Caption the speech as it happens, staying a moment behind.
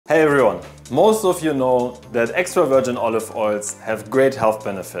Hey everyone! Most of you know that extra virgin olive oils have great health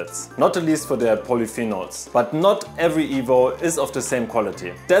benefits, not the least for their polyphenols. But not every EVOO is of the same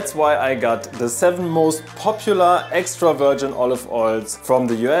quality. That's why I got the 7 most popular extra virgin olive oils from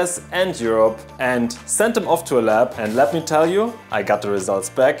the US and Europe and sent them off to a lab, and let me tell you, I got the results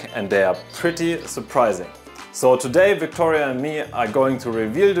back and they are pretty surprising. So today Victoria and me are going to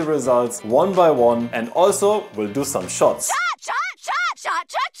reveal the results one by one, and also we'll do some shots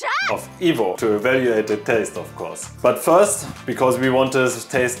of EVOO to evaluate the taste, of course. But first, because we want this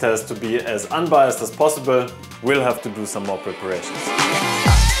taste test to be as unbiased as possible, we'll have to do some more preparations.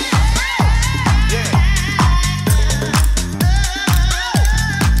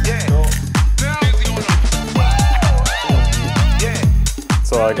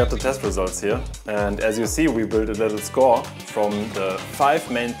 So I got the test results here, and as you see, we built a little score from the 5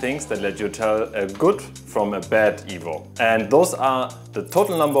 main things that let you tell a good from a bad EVOO. And those are the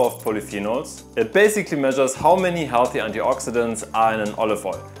total number of polyphenols. It basically measures how many healthy antioxidants are in an olive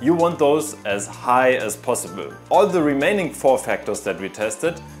oil. You want those as high as possible. All the remaining 4 factors that we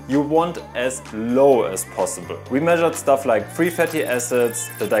tested, you want as low as possible. We measured stuff like free fatty acids,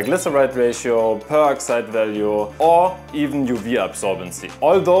 the diglyceride ratio, peroxide value, or even UV absorbency.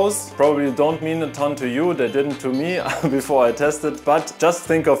 All those probably don't mean a ton to you, they didn't to me before I tested, but just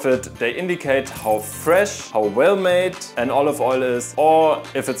think of it, they indicate how fresh, how well made an olive oil is, or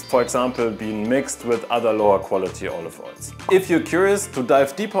if it's, for example, being mixed with other lower quality olive oils. If you're curious to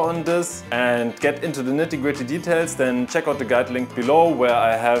dive deeper on this and get into the nitty-gritty details, then check out the guide link below where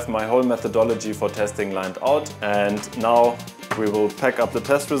I have my whole methodology for testing lined out. And now we will pack up the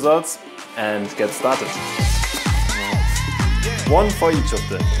test results and get started. One for each of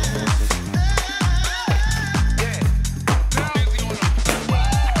them.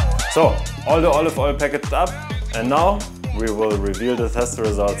 So, all the olive oil packaged up, and now we will reveal the test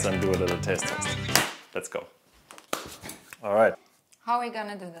results and do a little taste test. Let's go. All right. How are we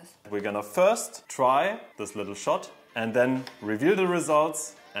gonna do this? We're gonna first try this little shot and then reveal the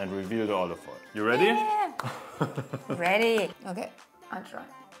results and reveal the olive oil. You ready? Yeah. Ready. Okay, I'll try.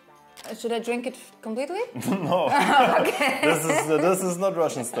 Should I drink it completely? No. Okay. This is not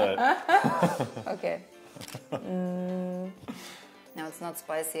Russian style. Okay. No, it's not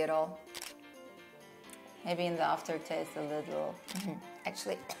spicy at all. Maybe in the aftertaste a little.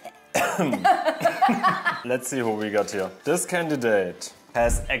 Actually. Let's see who we got here. This candidate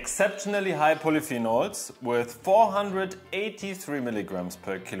has exceptionally high polyphenols with 483 milligrams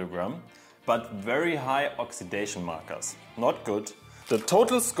per kilogram, but very high oxidation markers. Not good. The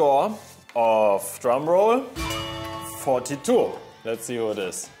total score of, drumroll, 42. Let's see who it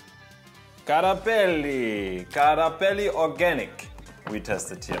is. Carapelli Organic. We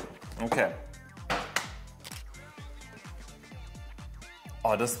tested here. Okay.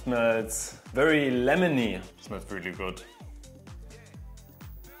 Oh, this smells very lemony. Smells really good.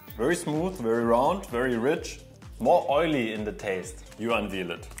 Very smooth, very round, very rich. More oily in the taste. You unveil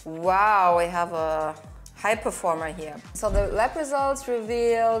it. Wow, we have a high performer here. So the lab results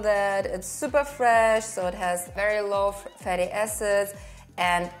reveal that it's super fresh, so it has very low fatty acids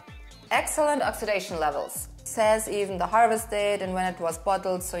and excellent oxidation levels. It says even the harvest date and when it was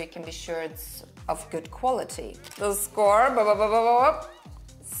bottled, so you can be sure it's of good quality. The score,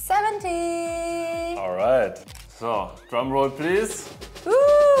 70! All right. So, drum roll please.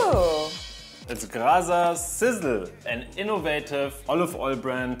 Ooh! It's Graza Sizzle, an innovative olive oil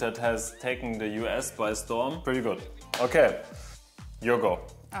brand that has taken the US by storm. Pretty good. Okay, your go.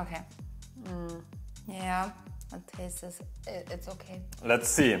 Okay. Yeah, the taste is, it's okay. Let's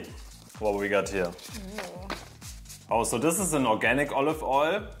see what we got here. Ooh. Oh, so this is an organic olive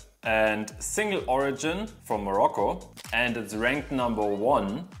oil and single origin from Morocco, and it's ranked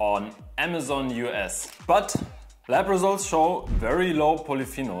 #1 on Amazon US. But lab results show very low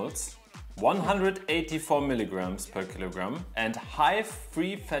polyphenols, 184 milligrams per kilogram, and high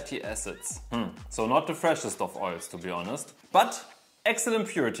free fatty acids. So not the freshest of oils, to be honest. But excellent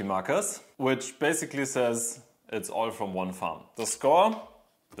purity markers, which basically says it's all from one farm. The score,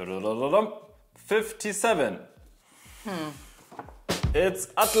 57. It's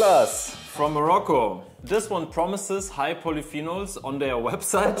Atlas from Morocco. This one promises high polyphenols on their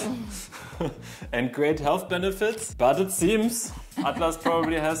website and great health benefits, but it seems Atlas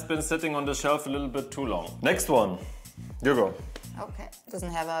probably has been sitting on the shelf a little bit too long. Next one, you go. Okay,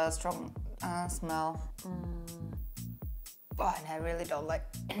 doesn't have a strong smell. Oh, and I really don't like.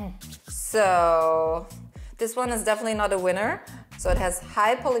 So this one is definitely not a winner. So it has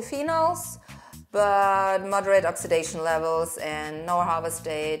high polyphenols, but moderate oxidation levels and no harvest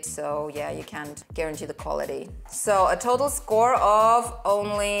date, so yeah, you can't guarantee the quality. So a total score of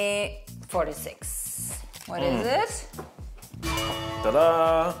only 46. What is it?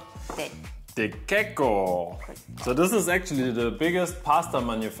 Ta-da! The Gecko. So this is actually the biggest pasta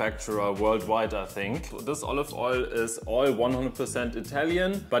manufacturer worldwide, I think. This olive oil is all 100%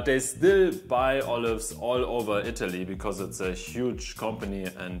 Italian, but they still buy olives all over Italy because it's a huge company,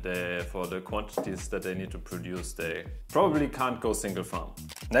 and for the quantities that they need to produce, they probably can't go single farm.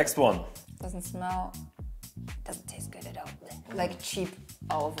 Next one. Doesn't smell, doesn't taste good at all. Like cheap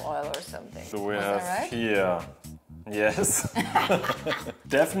olive oil or something. So we Was have that right? here. Yes,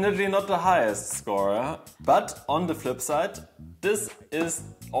 definitely not the highest scorer, but on the flip side, this is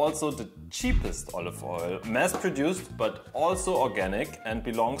also the cheapest olive oil, mass-produced but also organic, and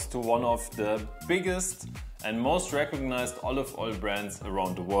belongs to one of the biggest and most recognized olive oil brands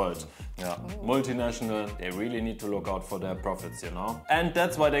around the world. Yeah, multinational, they really need to look out for their profits, you know. And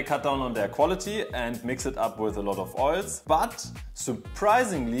that's why they cut down on their quality and mix it up with a lot of oils. But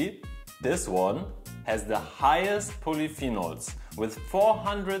surprisingly, this one has the highest polyphenols with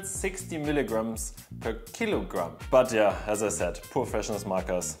 460 milligrams per kilogram. But yeah, as I said, poor freshness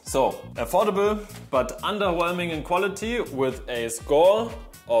markers. So affordable but underwhelming in quality with a score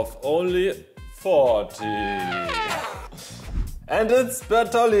of only 40. And it's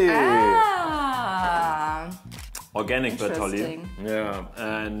Bertolli. Ah, Organic Bertolli. interesting. Yeah,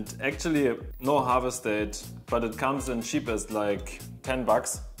 and actually no harvest date, but it comes in cheap as like 10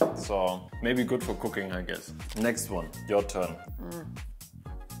 bucks. So maybe good for cooking, I guess. Next one, your turn.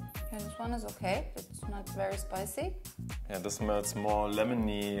 Yeah, this one is okay. It's not very spicy. Yeah, this smells more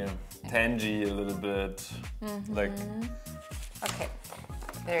lemony, tangy a little bit. Like, Okay,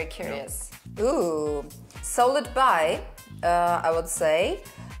 very curious. Ooh, solid buy, I would say.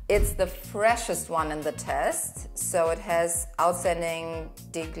 It's the freshest one in the test, so it has outstanding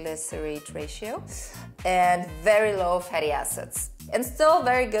diglyceride ratio and very low fatty acids, and still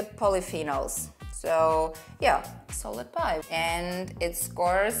very good polyphenols. So yeah, solid buy. And it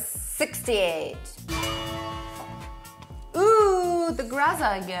scores 68. Ooh, the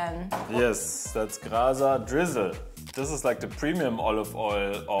Graza again. yes, that's Graza Drizzle. This is like the premium olive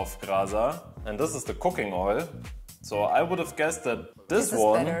oil of Graza, and this is the cooking oil. So I would have guessed that this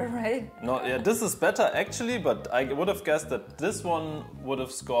one... is better, right? No, yeah, this is better actually, but I would have guessed that this one would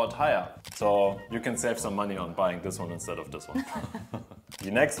have scored higher. So you can save some money on buying this one instead of this one.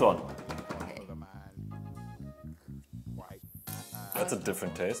 The next one. Okay. That's a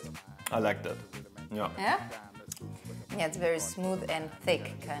different taste. I like that. Yeah. Yeah? Yeah, it's very smooth and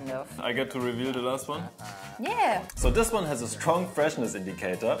thick, kind of. I get to reveal the last one. Yeah. So this one has a strong freshness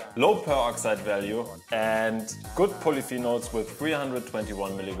indicator, low peroxide value, and good polyphenols with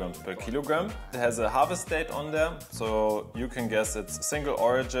 321 milligrams per kilogram. It has a harvest date on there, so you can guess it's single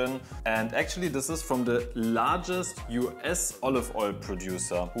origin. And actually this is from the largest US olive oil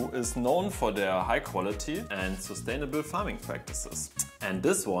producer, who is known for their high quality and sustainable farming practices. And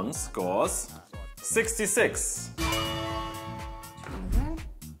this one scores 66.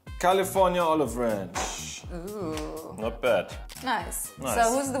 California Olive Ranch. Ooh. Not bad. Nice. Nice.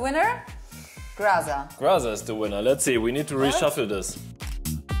 So who's the winner? Graza. Graza is the winner. Let's see, we need to reshuffle this.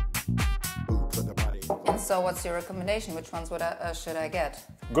 And so what's your recommendation? Which ones should I get?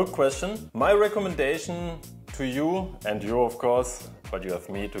 Good question. My recommendation to you, and you of course, but you have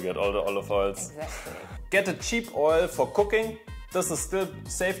me to get all the olive oils. Exactly. Get a cheap oil for cooking. This is still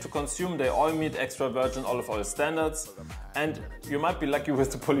safe to consume. They all meet extra virgin olive oil standards. And you might be lucky with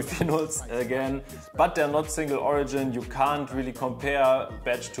the polyphenols again, but they're not single origin. You can't really compare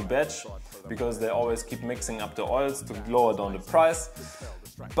batch to batch because they always keep mixing up the oils to lower down the price.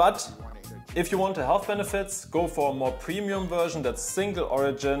 But if you want the health benefits, go for a more premium version that's single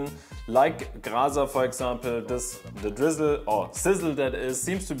origin, like Graza, for example. The drizzle or sizzle that is,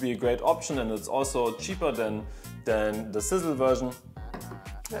 seems to be a great option, and it's also cheaper than the sizzle version.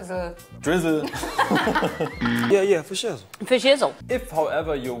 Drizzle. Yeah, for sure. For shizzle. If,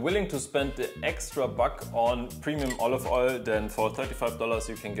 however, you're willing to spend the extra buck on premium olive oil, then for $35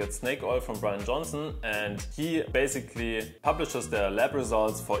 you can get snake oil from Brian Johnson, and he basically publishes their lab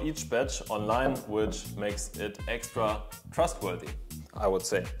results for each batch online, which makes it extra trustworthy, I would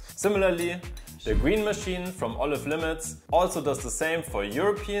say. Similarly, the Green Machine from Olive Limits also does the same for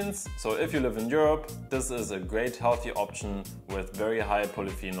Europeans. So if you live in Europe, this is a great healthy option with very high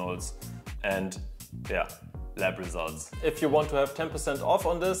polyphenols and yeah, lab results. If you want to have 10% off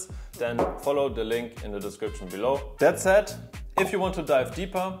on this, then follow the link in the description below. That said, if you want to dive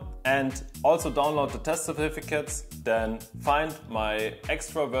deeper, and also download the test certificates, then find my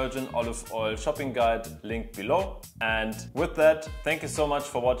extra virgin olive oil shopping guide linked below. And with that, thank you so much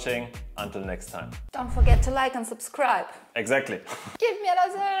for watching. Until next time. Don't forget to like and subscribe. Exactly. Gib mir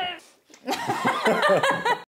das Öl!